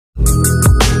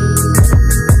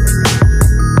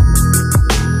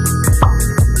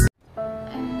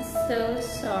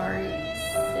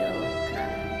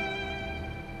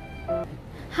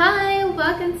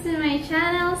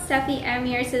SteffyM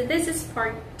here. So this is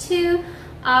part 2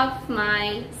 of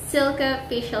my Silka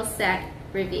Facial Set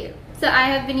review. So I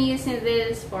have been using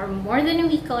this for more than a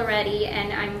week already,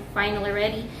 and I'm finally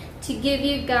ready to give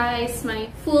you guys my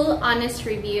full honest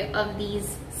review of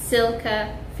these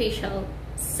Silka Facial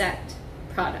Set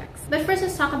products. But first,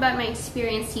 let's talk about my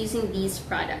experience using these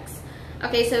products.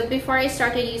 Okay, so before I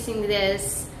started using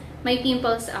this, may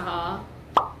pimples ako.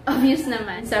 Obvious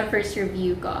naman sa first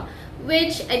review ko,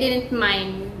 which I didn't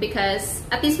mind because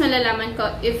at least malalaman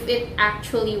ko if it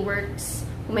actually works.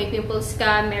 Kung may pimples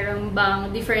ka, meron bang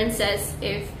differences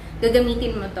if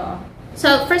gagamitin mo to.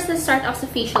 So first, let's start off sa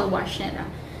facial wash nila.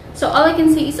 So all I can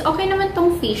say is okay naman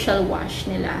tong facial wash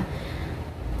nila.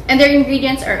 And their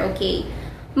ingredients are okay.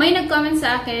 May nag-comment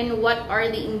sa akin what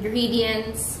are the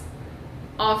ingredients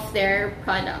of their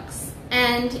products.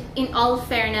 And in all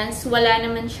fairness, wala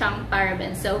naman siyang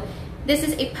paraben. So this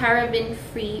is a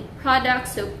paraben-free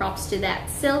product, so props to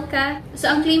that, Silka. So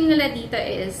ang claim nila dito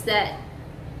is that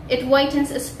it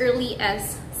whitens as early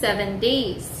as 7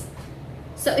 days.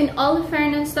 So in all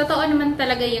fairness, totoo naman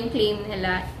talaga yung claim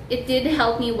nila. It did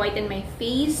help me whiten my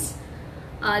face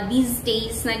these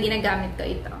days na ginagamit ko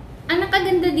ito. Ang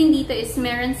nakaganda din dito is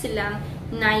meron silang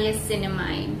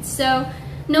niacinamide. So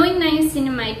knowing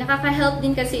niacinamide, nakaka-help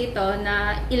din kasi ito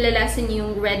na ilalasan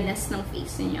yung redness ng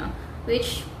face niyo,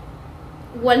 which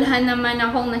wala naman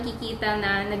akong nakikita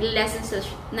na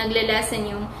naglalasan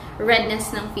yung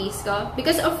redness ng face ko.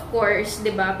 Because of course,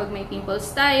 'di ba, pag may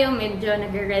pimples tayo, medyo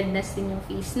nagre-redness din yung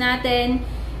face natin.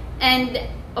 And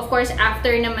of course,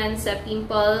 after naman sa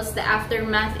pimples, the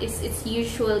aftermath is it's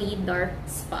usually dark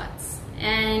spots.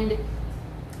 And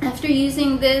after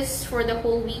using this for the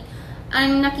whole week,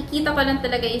 ang nakikita ko lang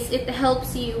talaga is it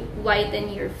helps you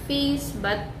whiten your face,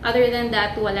 but other than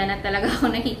that, wala na talaga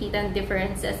ako nakikita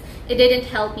differences. It didn't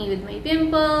help me with my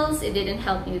pimples, it didn't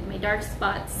help me with my dark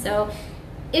spots. So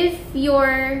if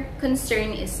your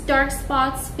concern is dark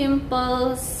spots,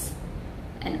 pimples,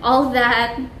 and all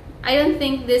that, I don't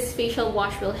think this facial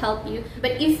wash will help you.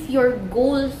 But if your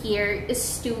goal here is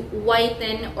to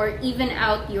whiten or even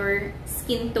out your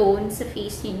skin tone sa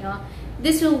face niyo,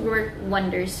 this will work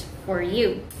wonders for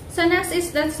you. So next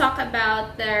is, let's talk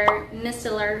about their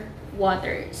micellar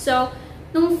water. So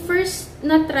nung first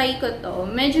na try ko to,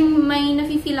 medyo may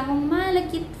nafe-feel akong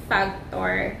malakit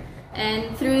factor.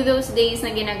 And through those days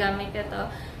na ginagamit ko to,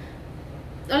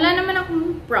 wala naman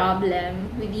akong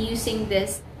problem with using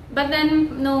this. But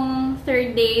then nung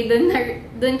third day,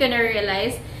 dun ko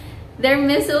na-realize their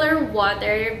micellar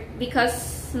water,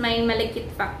 because may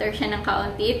malakit factor siya ng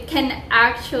kaunti, it can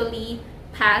actually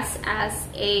pass as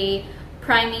a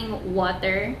priming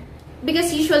water,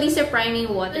 because usually sa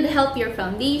priming water it help your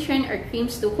foundation or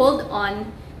creams to hold on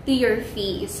to your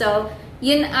face. So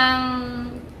yun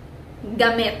ang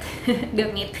gamit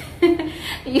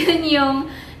yun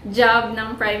yung job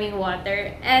ng priming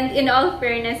water. And in all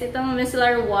fairness, itong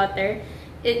micellar water,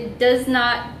 it does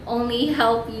not only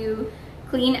help you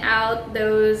clean out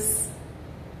those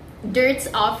dirts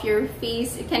off your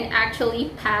face, it can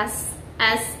actually pass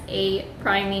as a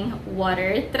priming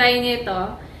water. Try nyo ito.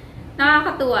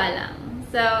 Nakakatuwa lang.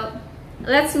 So,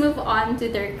 let's move on to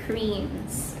their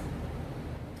creams.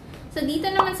 So, dito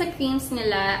naman sa creams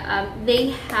nila,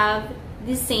 they have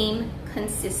the same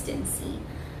consistency.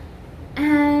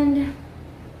 And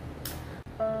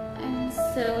I'm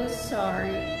so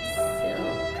sorry,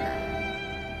 Silka,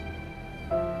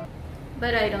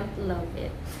 but I don't love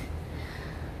it.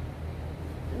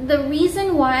 The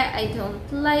reason why I don't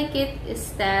like it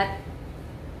is that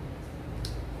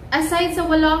aside sa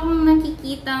wala akong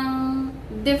nakikitang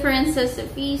differences sa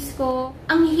face ko,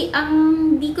 ang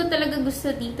di ko talaga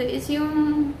gusto dito is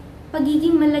yung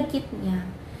pagiging malagkit niya.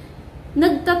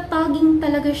 Nagtataging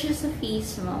talaga siya sa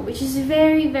face mo, which is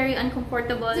very, very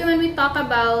uncomfortable. So when we talk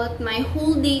about my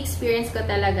whole day experience ko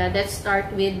talaga, let's start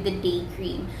with the day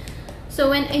cream. So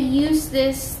when I use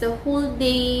this the whole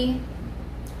day,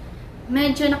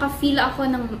 medyo naka-feel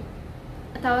ako ng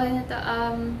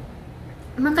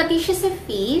makati siya sa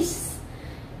face.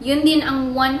 Yun din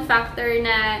ang one factor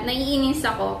na naiinis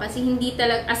ako kasi hindi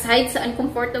talaga, aside sa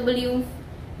uncomfortable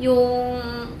yung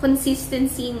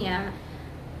consistency niya,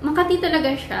 makati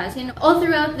talaga siya. So, all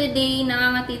throughout the day,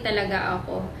 nangangati talaga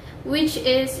ako. Which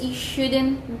is, you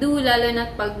shouldn't do, lalo na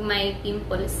pag may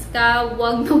pimples ka.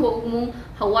 Huwag mong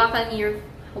hawakan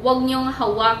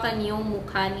yung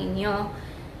mukha ninyo.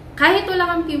 Kahit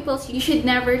wala kang pimples, you should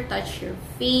never touch your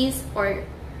face, or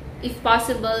if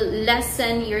possible,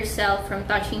 lessen yourself from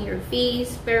touching your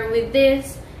face. Pero with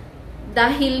this,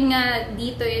 dahil nga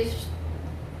dito is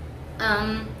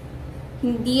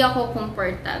hindi ako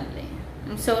comfortable.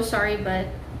 I'm so sorry, but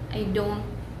I don't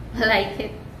like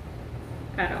it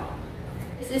at all.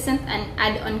 This isn't an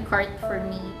add-on cart for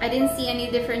me. I didn't see any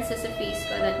differences sa face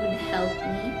ko that would help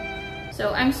me.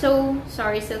 So, I'm so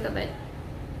sorry, Silka, but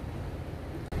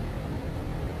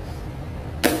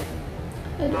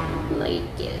I don't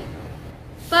like it.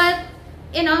 But,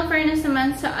 in all fairness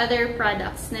naman sa other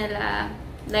products nila,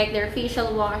 like their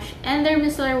facial wash and their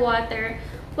micellar water,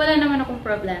 wala naman akong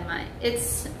problema.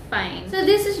 It's fine. So,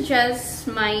 this is just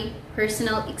my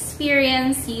personal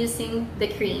experience using the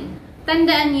cream.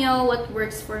 Tandaan nyo, what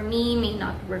works for me may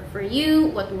not work for you.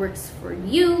 What works for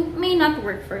you may not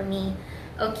work for me.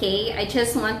 Okay? I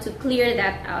just want to clear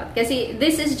that out. Kasi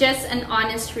this is just an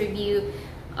honest review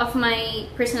of my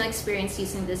personal experience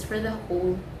using this for the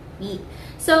whole week.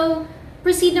 So,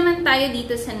 proceed naman tayo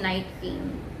dito sa night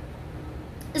cream.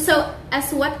 So,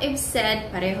 as what I've said,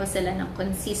 pareho sila ng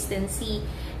consistency.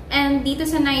 And dito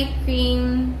sa night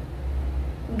cream,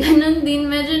 ganun din,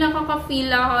 medyo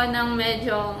nakaka-feel ako ng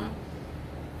medyo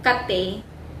kate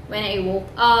when I woke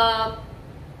up.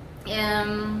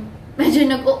 Medyo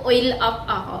nag-oil up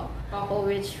ako,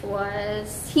 which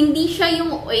was, hindi siya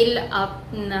yung oil up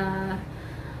na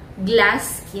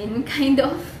glass skin kind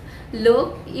of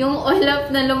look. Yung oil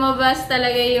up na lumabas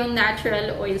talaga yung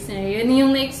natural oils na yun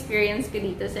yung na-experience ko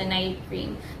dito sa night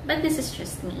cream. But this is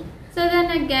just me. So then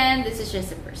again, this is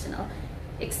just a personal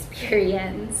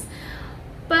experience.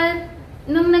 But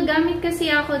nung nagamit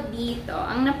kasi ako dito,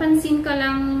 ang napansin ko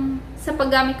lang sa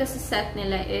paggamit ko sa set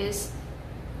nila is,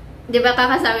 di ba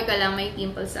kakasabi ko lang may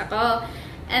pimples ako.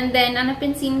 And then, ang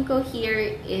napansin ko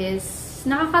here is,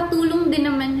 nakakatulong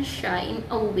din naman siya in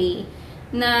a way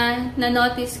na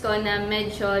na-notice ko na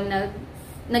medyo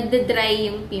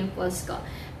nagda-dry yung pimples ko.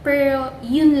 Pero,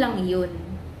 yun lang yun.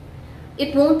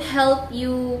 It won't help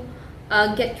you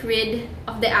get rid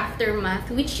of the aftermath,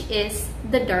 which is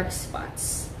the dark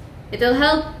spots. It will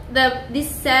help, this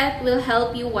set will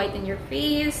help you whiten your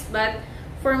face, but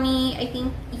for me, I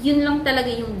think yun lang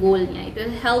talaga yung goal niya. It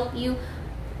will help you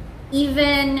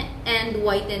even and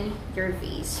whiten your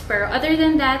face. Pero other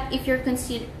than that, if your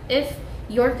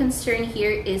concern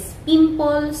here is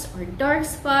pimples or dark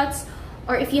spots,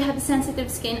 or if you have sensitive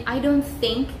skin, I don't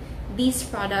think these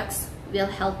products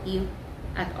will help you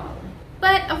at all.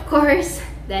 But of course,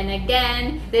 then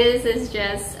again, this is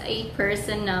just a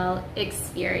personal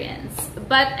experience.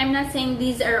 But I'm not saying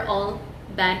these are all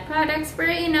bad products,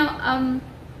 but you know,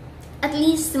 at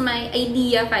least may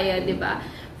idea kayo, di ba?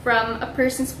 From a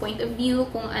person's point of view,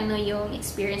 kung ano yung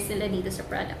experience nila dito sa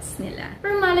products nila.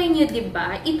 Pero malay nyo, di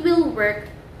ba? It will work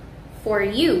for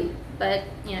you. But,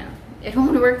 you know, it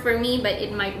won't work for me, but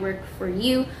it might work for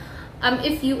you.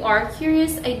 If you are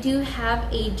curious, I do have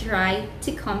a dry to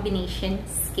combination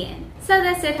skin. So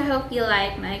that's it. I hope you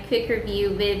like my quick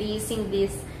review with using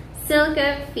this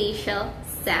Silka Facial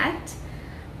Set.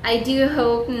 I do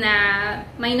hope na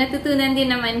may natutunan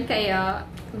din naman kayo.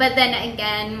 But then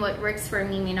again, what works for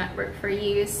me may not work for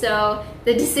you. So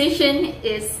the decision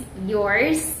is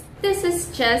yours. This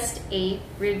is just a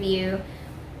review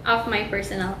of my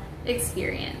personal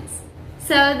experience.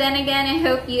 So then again, I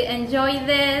hope you enjoy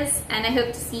this and I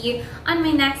hope to see you on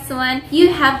my next one. If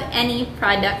you have any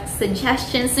product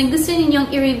suggestions na gusto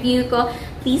ninyong i-review ko,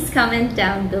 please comment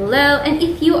down below. And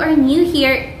if you are new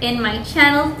here in my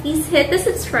channel, please hit the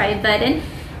subscribe button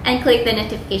and click the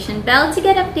notification bell to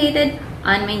get updated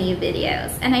on my new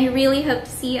videos. And I really hope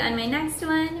to see you on my next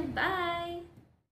one.